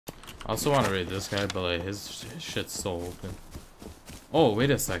also want to raid this guy, but like his shit's so open. Oh, wait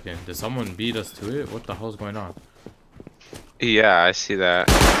a second. Did someone beat us to it? What the hell's going on? Yeah, I see that.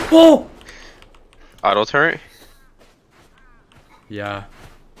 Oh! Auto turret? Yeah.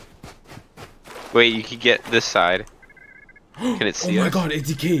 Wait, you can get this side. Can it see Oh my us? god, it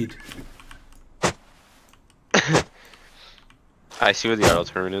decayed. I see where the auto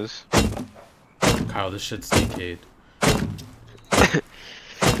turret is. Kyle, this shit's decayed.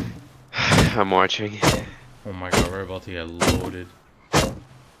 I'm watching. Oh my god, we're about to get loaded.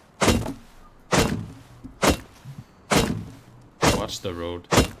 Watch the road.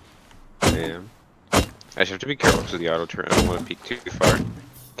 Damn. I just have to be careful because of the auto turn. I don't want to peek too far.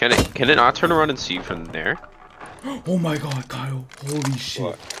 Can it not turn around and see you from there? Oh my god, Kyle. Holy shit.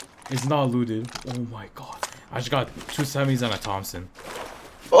 What? It's not looted. Oh my god. I just got 2 semis and a Thompson.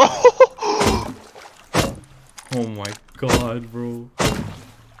 Oh! Oh my god, bro.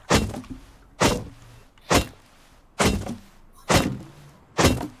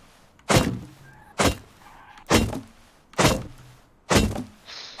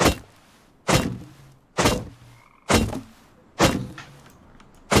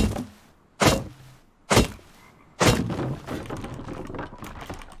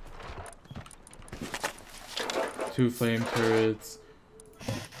 Two flame turrets.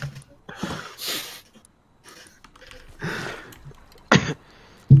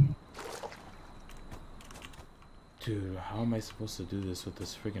 Dude, how am I supposed to do this with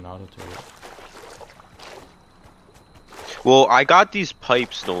this freaking auto turret? Well, I got these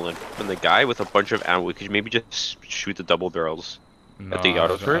pipes, Nolan, from the guy with a bunch of ammo. We could maybe just shoot the double barrels at the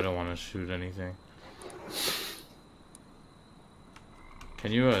auto turret. I don't want to shoot anything.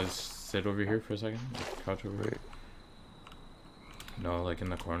 Can you sit over here for a second? Like, crouch over here. No, like in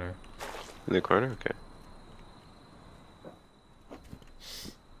the corner. In the corner? Okay.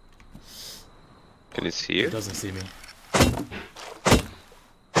 Can it see you? It doesn't see me.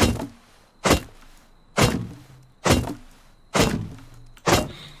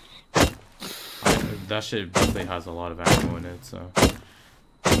 That shit definitely has a lot of ammo in it, so.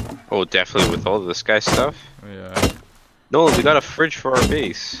 Oh, definitely with all this guy's stuff? Yeah. No, we got a fridge for our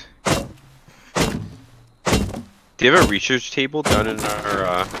base. Do you have a research table down in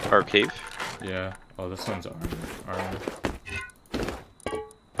our cave? Yeah. Oh, this one's armor.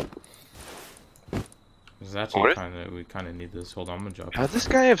 This is actually we kind of need this. Hold on, I'm gonna drop. How does this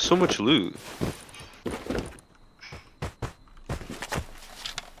guy have so much loot?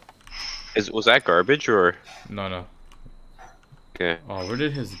 Was that garbage or? No. Okay. Oh, where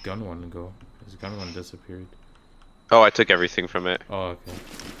did his gun one go? His gun one disappeared. Oh, I took everything from it. Oh, okay.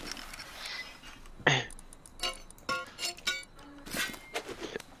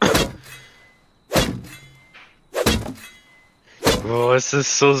 Oh, this is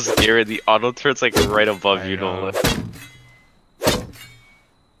so scary. The auto turret's like right above you, Nolan.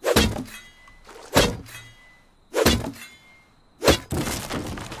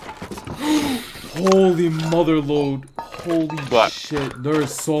 Holy mother load. Holy what? Shit. There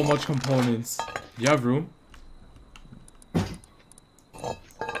is so much components. Do you have room?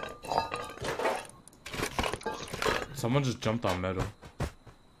 Someone just jumped on metal.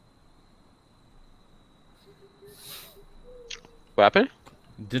 What happened?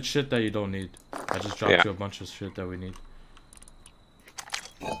 Did shit that you don't need. I just dropped you a bunch of shit that we need.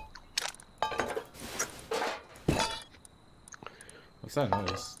 What's that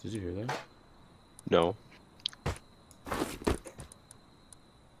noise? Did you hear that? No.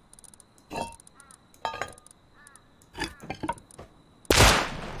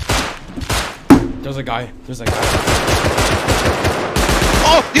 There's a guy.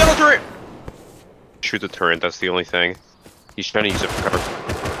 Oh, the auto turret! Shoot the turret, that's the only thing. He's trying to use it for cover.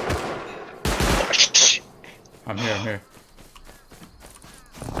 I'm here.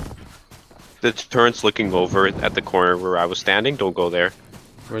 The turret's looking over at the corner where I was standing. Don't go there.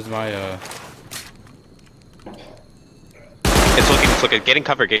 Where's my It's looking. Get in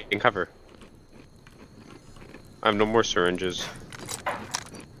cover. I have no more syringes.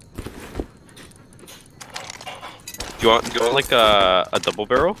 Do you want like a double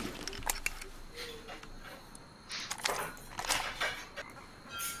barrel?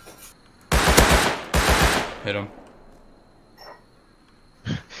 Hit him.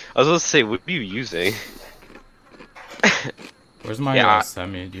 I was gonna say, what are you using? Where's my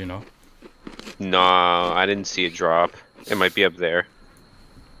semi? Do you know? No, I didn't see it drop. It might be up there.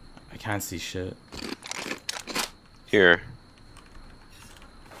 I can't see shit. Here.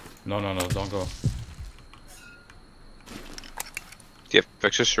 No, don't go. Do you have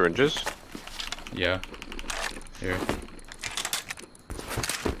extra syringes? Yeah. Here.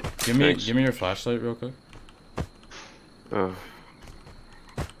 Give me your flashlight real quick. Oh.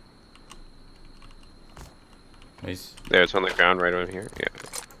 Nice. There, it's on the ground right over here. Yeah.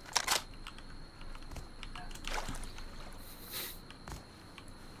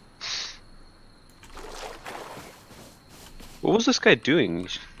 What was this guy doing?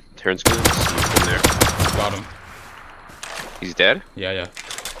 Turns good in there. Got him. He's dead? Yeah, yeah.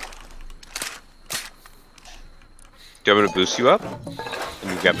 Do you want me to boost you up?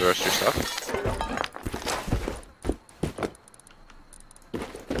 And you grab the rest of your stuff?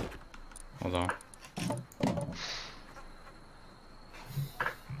 Hold on.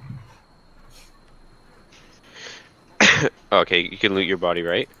 Okay, you can loot your body,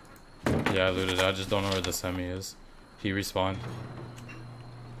 right? Yeah, I looted it. I just don't know where the semi is. He respawned.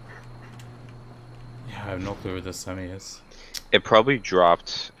 Yeah, I have no clue where the semi is. It probably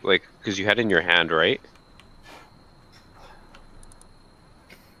dropped, like, because you had it in your hand, right?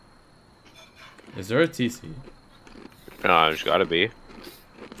 Is there a TC? No, there's gotta be.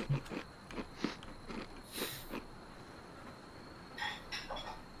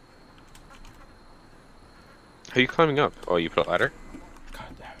 How are you climbing up? Oh, you put a ladder? God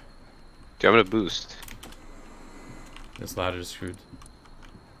damn it. Do you want me to boost? This ladder's screwed.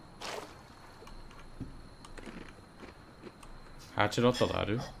 Hatchet off the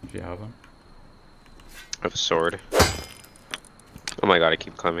ladder, if you have one. I have a sword. Oh my god, I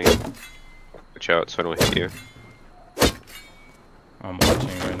keep climbing up. Watch out so I don't hit you. I'm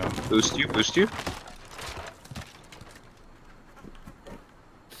watching right now. Boost you, boost you.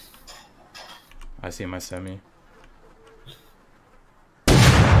 I see my semi.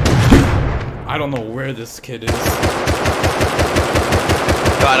 I don't know where this kid is.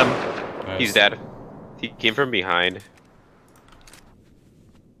 Got him. Nice. He's dead. He came from behind.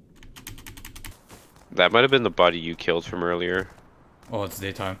 That might have been the body you killed from earlier. Oh, it's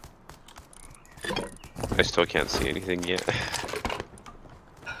daytime. I still can't see anything yet.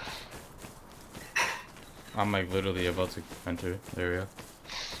 I'm like literally about to enter the area.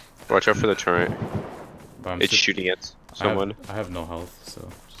 Watch out for the turret. But It's shooting at someone. I have no health, so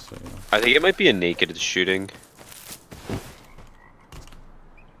just so you know. I think it might be a naked it's shooting.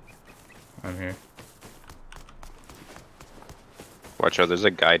 I'm here. Watch out, there's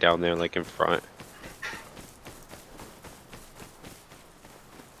a guy down there like in front.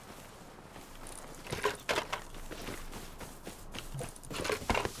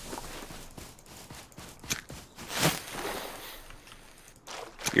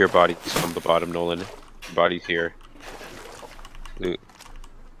 Your body's on the bottom, Nolan. Your body's here. Loot.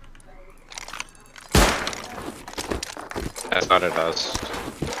 That's not at us.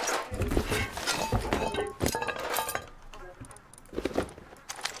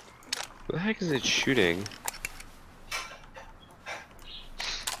 What the heck is it shooting?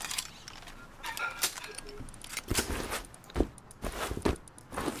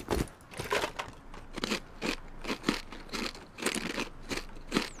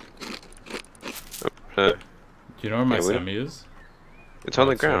 Do you know where my Yeah, semi is? It's on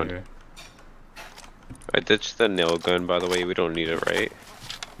the It's right ground. here. I ditched the nail gun, by the way. We don't need it, right?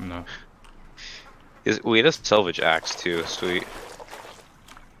 No. We had a salvage axe too. Sweet.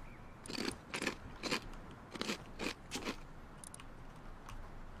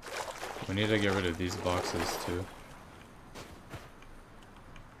 We need to get rid of these boxes too.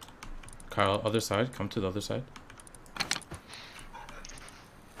 Kyle, other side. Come to the other side.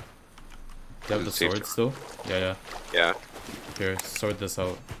 Do you have the sword still? Yeah, yeah. Yeah. Here, sort this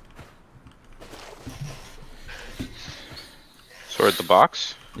out. Sword the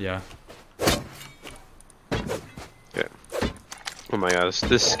box. Yeah. Yeah. Oh my god,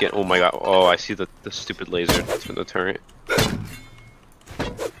 this skin. Oh my god. Oh, I see the stupid laser from the turret.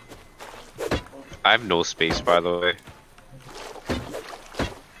 I have no space, by the way.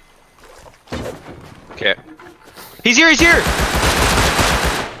 Okay. He's here! He's here!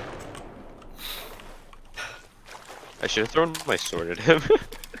 I should have thrown my sword at him.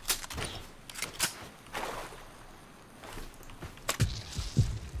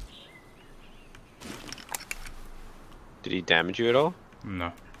 Did he damage you at all?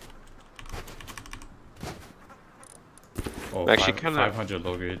 No. Oh, Actually, kinda- 500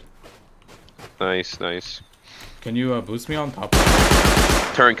 low grade. Nice, nice. Can you boost me on top?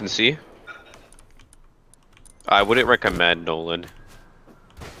 Turret can see. I wouldn't recommend Nolan.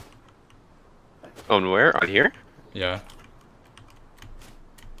 On where? On here? Yeah.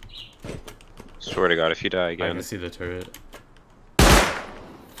 Swear to God, if you die I again. can see the turret.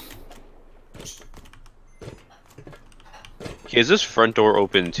 He has this front door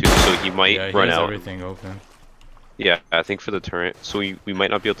open too, so he might Yeah, he run has out. everything open. Yeah, I think for the turret. So we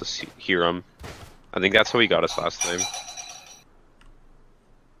might not be able to hear him. I think that's how he got us last time.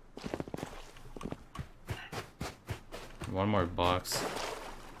 One more box.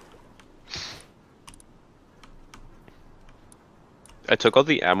 I took all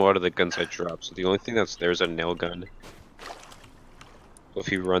the ammo out of the guns I dropped, so the only thing that's there is a nail gun. If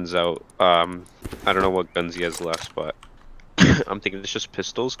he runs out, I don't know what guns he has left, but I'm thinking it's just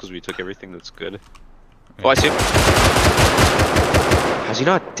pistols because we took everything that's good. Oh, I see him. How's he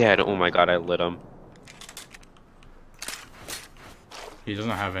not dead? Oh my god, I lit him. He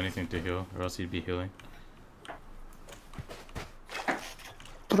doesn't have anything to heal, or else he'd be healing.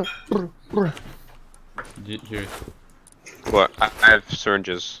 Here. What? I have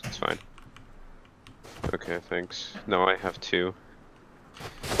syringes. It's fine. Okay, thanks. No, I have 2.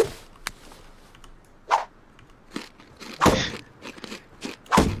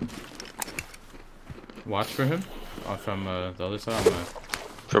 Watch for him. From the other side.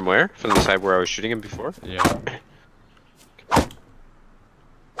 From where? From the side where I was shooting him before? Yeah.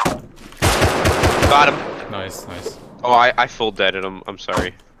 Got him. Nice, nice. Oh, I full deaded him. I'm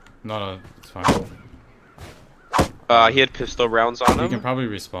sorry. No, it's fine. He had pistol rounds on him. He can probably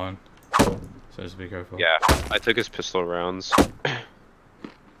respawn. So just be careful. Yeah, I took his pistol rounds.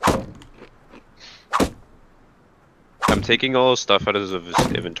 I'm taking all his stuff out of his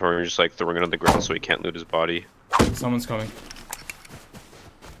inventory and just like throwing it on the ground so he can't loot his body. Someone's coming.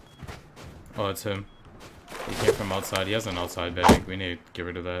 Oh, it's him. He came from outside. He has an outside bag. We need to get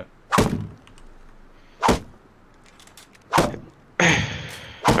rid of that.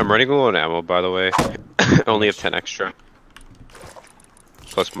 I'm running low on ammo, by the way. I only have 10 extra.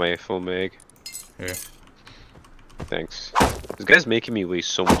 Plus my full mag. Here. Thanks. This guy's making me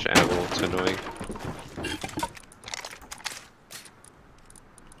waste so much ammo, it's annoying.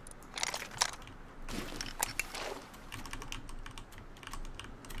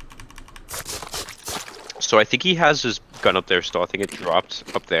 So I think he has his gun up there still. I think it dropped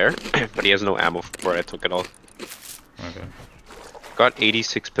up there, but he has no ammo for it. I took it all. Okay. Got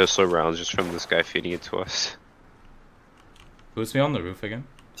 86 pistol rounds just from this guy feeding it to us. Boost me on the roof again.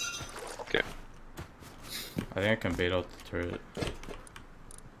 Okay. I think I can bait out the turret.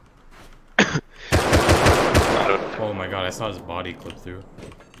 Oh my god, I saw his body clip through.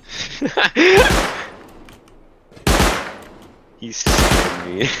 He's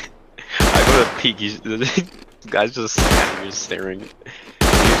scaring me. I go to peek, the guy's just standing here staring.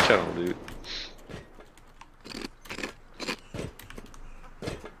 He's trying to loot.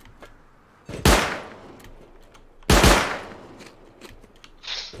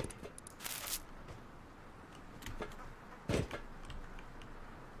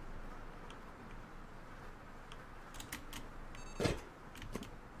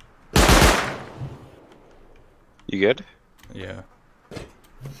 You good? Yeah.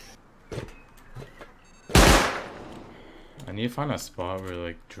 I need to find a spot where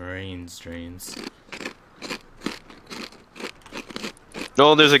like drains.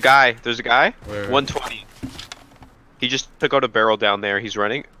 No, there's a guy. There's a guy. Where? 120. He just took out a barrel down there. He's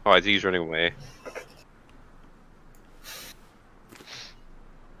running. Oh, I think he's running away.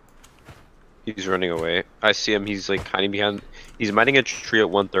 He's running away. I see him. He's like hiding behind. He's mining a tree at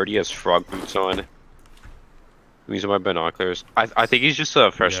 130. He has frog boots on. These are my binoculars. I think he's just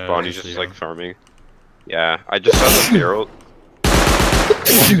a fresh spawn. He's just like farming. Yeah, I just saw the barrel.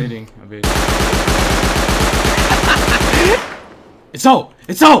 I'm baiting. It's out!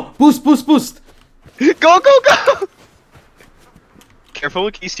 It's out! Boost! Go! Careful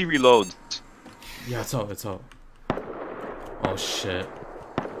in case he reloads. Yeah, it's out. Oh shit.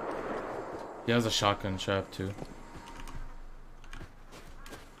 He has a shotgun trap too.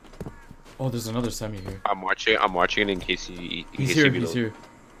 Oh, there's another semi here. I'm watching it in case he. He's here.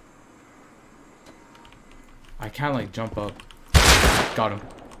 I can't like jump up. Got him.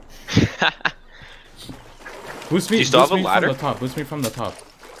 Boost me. Do you still have a from ladder? the top. Boost me from the top.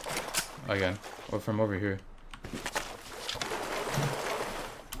 Again, or from over here.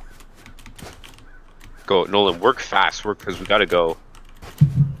 Go, Nolan. Work fast. Work because we gotta go.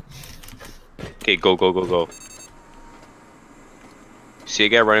 Okay, go. See a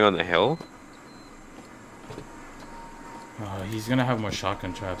guy running on the hill? He's gonna have more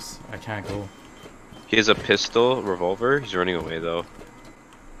shotgun traps. I can't go. He has a pistol, revolver. He's running away though.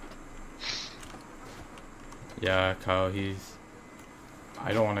 Yeah, Kyle.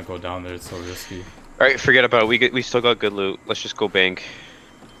 I don't want to go down there. It's so risky. All right, forget about it. We still got good loot. Let's just go bank.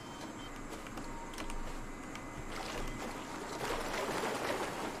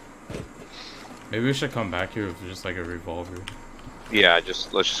 Maybe we should come back here with just like a revolver. Yeah,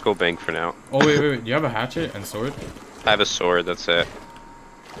 let's just go bank for now. Oh wait. Do you have a hatchet and sword? I have a sword. That's it.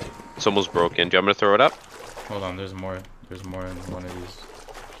 It's almost broken. Do you want me to throw it up? Hold on. There's more. There's more in one of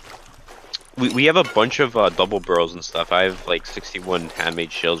these. We have a bunch of double barrels and stuff. I have like 61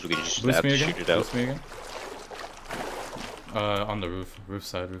 handmade shells. We can just have to shoot it out. Boost me again. On the roof. Roof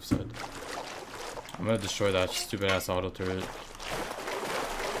side. I'm gonna destroy that stupid ass auto turret.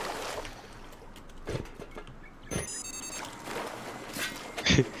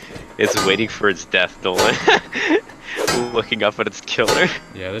 It's waiting for its death, Nolan. Looking up at its killer.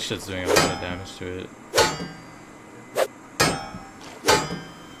 Yeah, this shit's doing a lot of damage to it.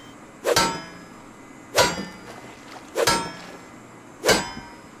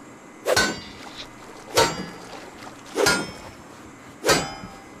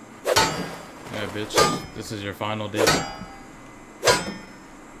 Yeah, bitch. This is your final day.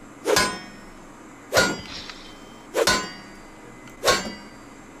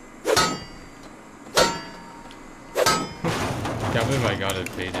 Can't believe I got it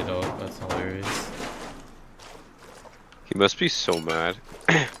faded up. That's hilarious. He must be so mad.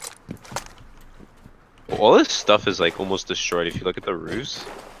 All this stuff is like almost destroyed if you look at the roofs.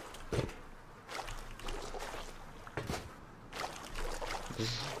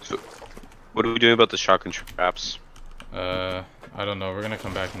 So, what are we doing about the shotgun traps? I don't know. We're gonna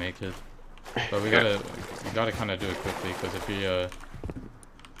come back naked, but we gotta kind of do it quickly because if we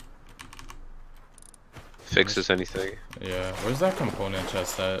Fixes anything? yeah, where's that component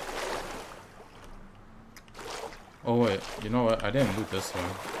chest at? Oh wait, you know what? I didn't loot this one.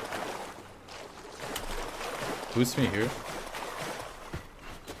 Boost me here.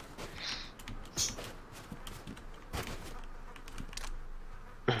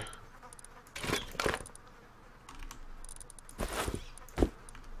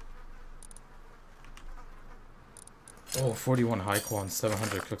 Oh, 41 high qual and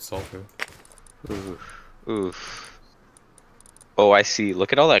 700 cooked sulfur. Oof. Oh, I see.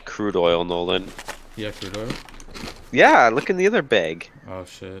 Look at all that crude oil, Nolan. Yeah, crude oil? Yeah, look in the other bag. Oh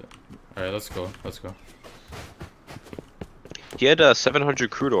shit. Alright, let's go. Let's go. He had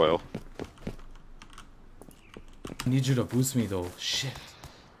 700 crude oil. I need you to boost me though. Shit.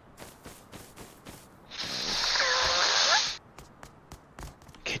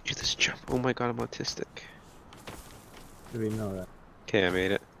 Can't do this jump. Oh my god, I'm autistic. Do we know that? Okay, I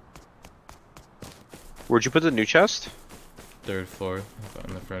made it. Where'd you put the new chest? 3rd floor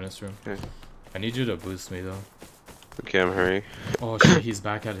in the furnace room. Okay. I need you to boost me though. Okay, I'm hurrying. Oh shit, he's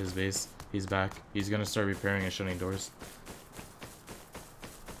back at his base. He's back. He's gonna start repairing and shutting doors.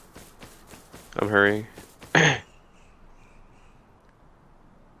 I'm hurrying.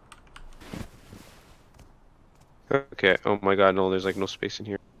 Okay, oh my god, no, there's like no space in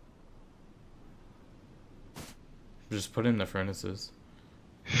here. Just put in the furnaces.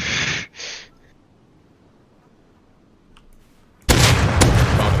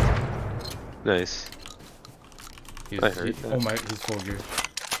 Nice. He's, I heard that. Oh my, he's full gear.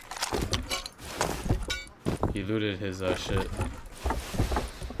 He looted his shit.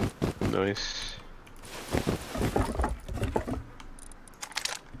 Nice.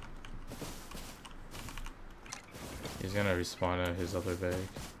 He's gonna respawn at his other bag.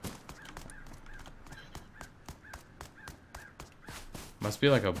 Must be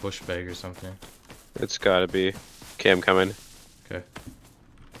like a bush bag or something. It's gotta be. Okay, I'm coming. Okay.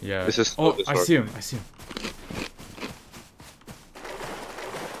 Yeah. This is Oh, I see him. I see him.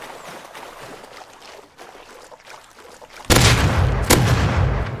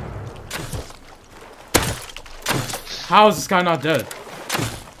 How is this guy not dead?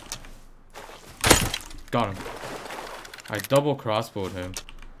 Got him. I double crossbowed him.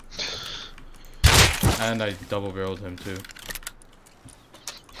 And I double barreled him too.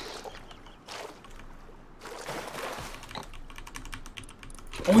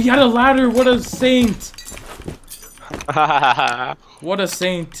 Oh, he had a ladder! What a saint! What a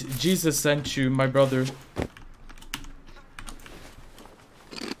saint! Jesus sent you, my brother.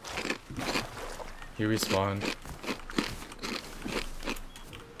 He respawned.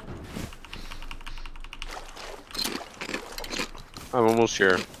 I'm almost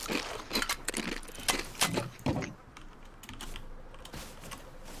here.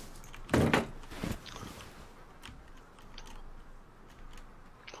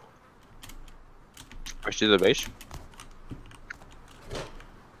 Push to the base.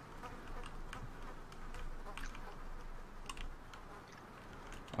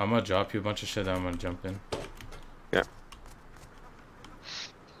 I'm gonna drop you a bunch of shit, then I'm gonna jump in. Yeah.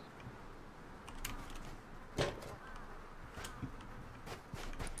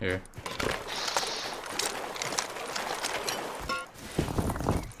 Here.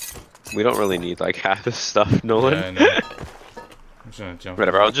 We don't really need like half this stuff, Nolan. Yeah, I know. I'm just gonna jump.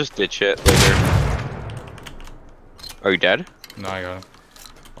 Whatever, I'll just ditch it later. Are you dead? No, I got him.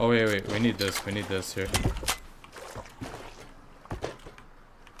 Oh wait, we need this. We need this here.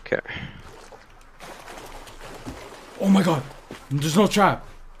 Okay. Oh my god! There's no trap.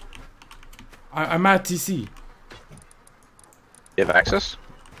 I'm at TC. You have access?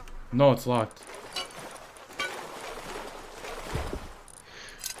 No, it's locked.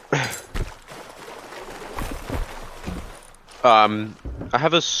 I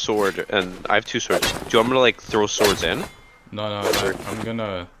have a sword and I have 2 swords. Do you want me to like throw swords in? No,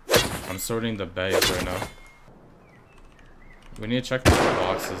 I'm sorting the bags right now. We need to check the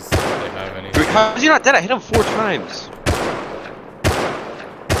boxes if they have any. How is he not dead? I hit him 4 times.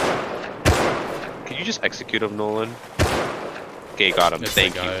 Can you just execute him, Nolan? Okay, got him.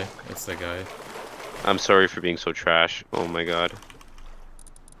 Thank you. It's the guy. I'm sorry for being so trash. Oh my god.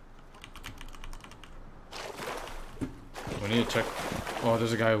 We need to check. Oh,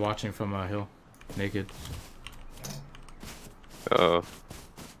 there's a guy watching from a hill, naked. Oh,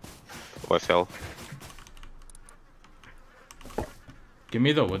 I fell. Give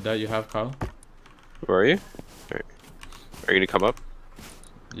me the wood that you have, Kyle. Where are you? Alright. Are you gonna come up?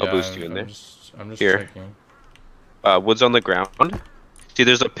 Yeah, I'll boost you in there. I'm just Here. checking. Wood's on the ground. See,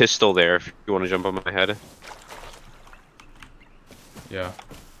 there's a pistol there if you want to jump on my head. Yeah.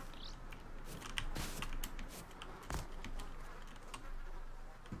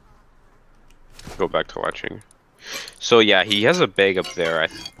 Go back to watching. So yeah, he has a bag up there. I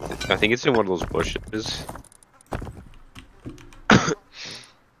think it's in one of those bushes.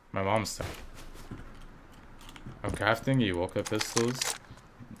 My mom's stuck. I'm crafting Ewoka pistols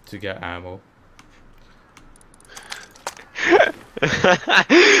to get ammo.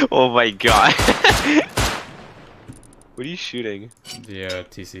 Oh my god. What are you shooting? The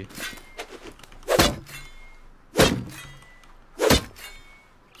TC.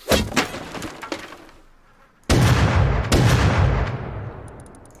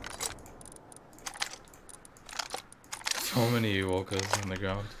 So many Ewokas on the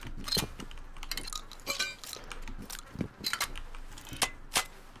ground.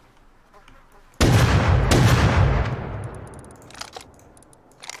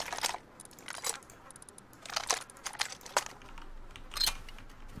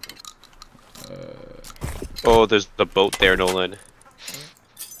 Oh, there's the boat there, Nolan.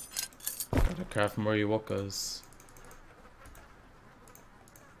 Gotta craft more Ewokas.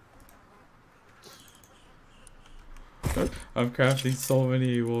 I'm crafting so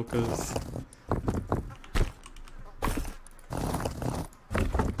many Ewokas.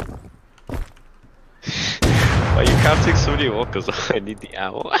 Why are you crafting so many walkers? I need the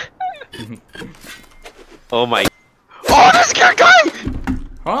ammo. Oh my. Oh, there's a gear guy!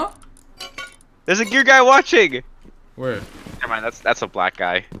 Huh? There's a gear guy watching! Where? Never mind, that's a black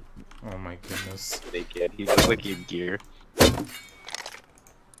guy. Oh my goodness. Naked. He looks like he's in gear.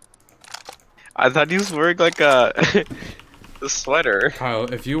 I thought he was wearing like a sweater. Kyle,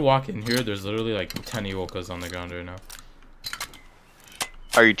 if you walk in here, there's literally like 10 Ewokas on the ground right now.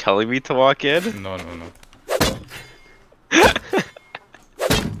 Are you telling me to walk in? No, no, no.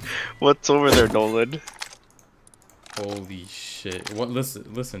 What's over there, Nolan? Holy shit. What?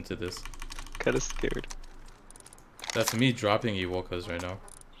 Listen to this. Kinda scared. That's me dropping Ewokas right now.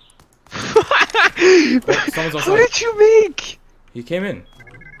 Someone's How outside. did you make? He came in.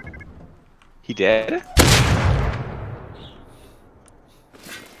 He did?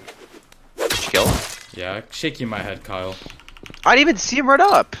 Did you kill him? Yeah, shaking my head, Kyle. I didn't even see him run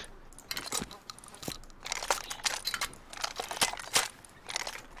up.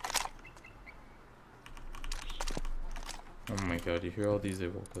 Oh my god, you hear all these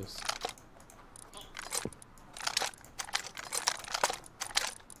Ewokas.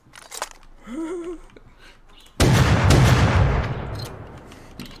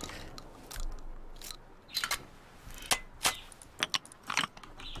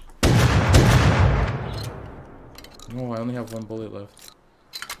 No, I only have one bullet left.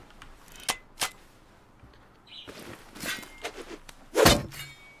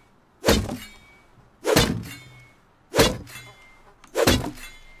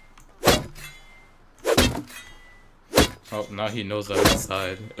 Oh, now he knows I'm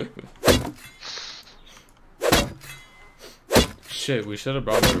inside. Shit, we should have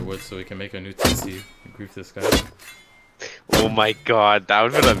brought more wood so we can make a new TC and grief this guy. Oh my god, that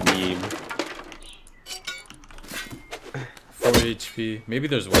would've been a meme. 4 HP. Maybe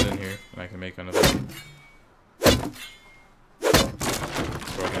there's wood in here and I can make another one.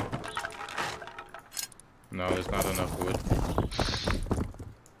 Broken. No, there's not enough wood.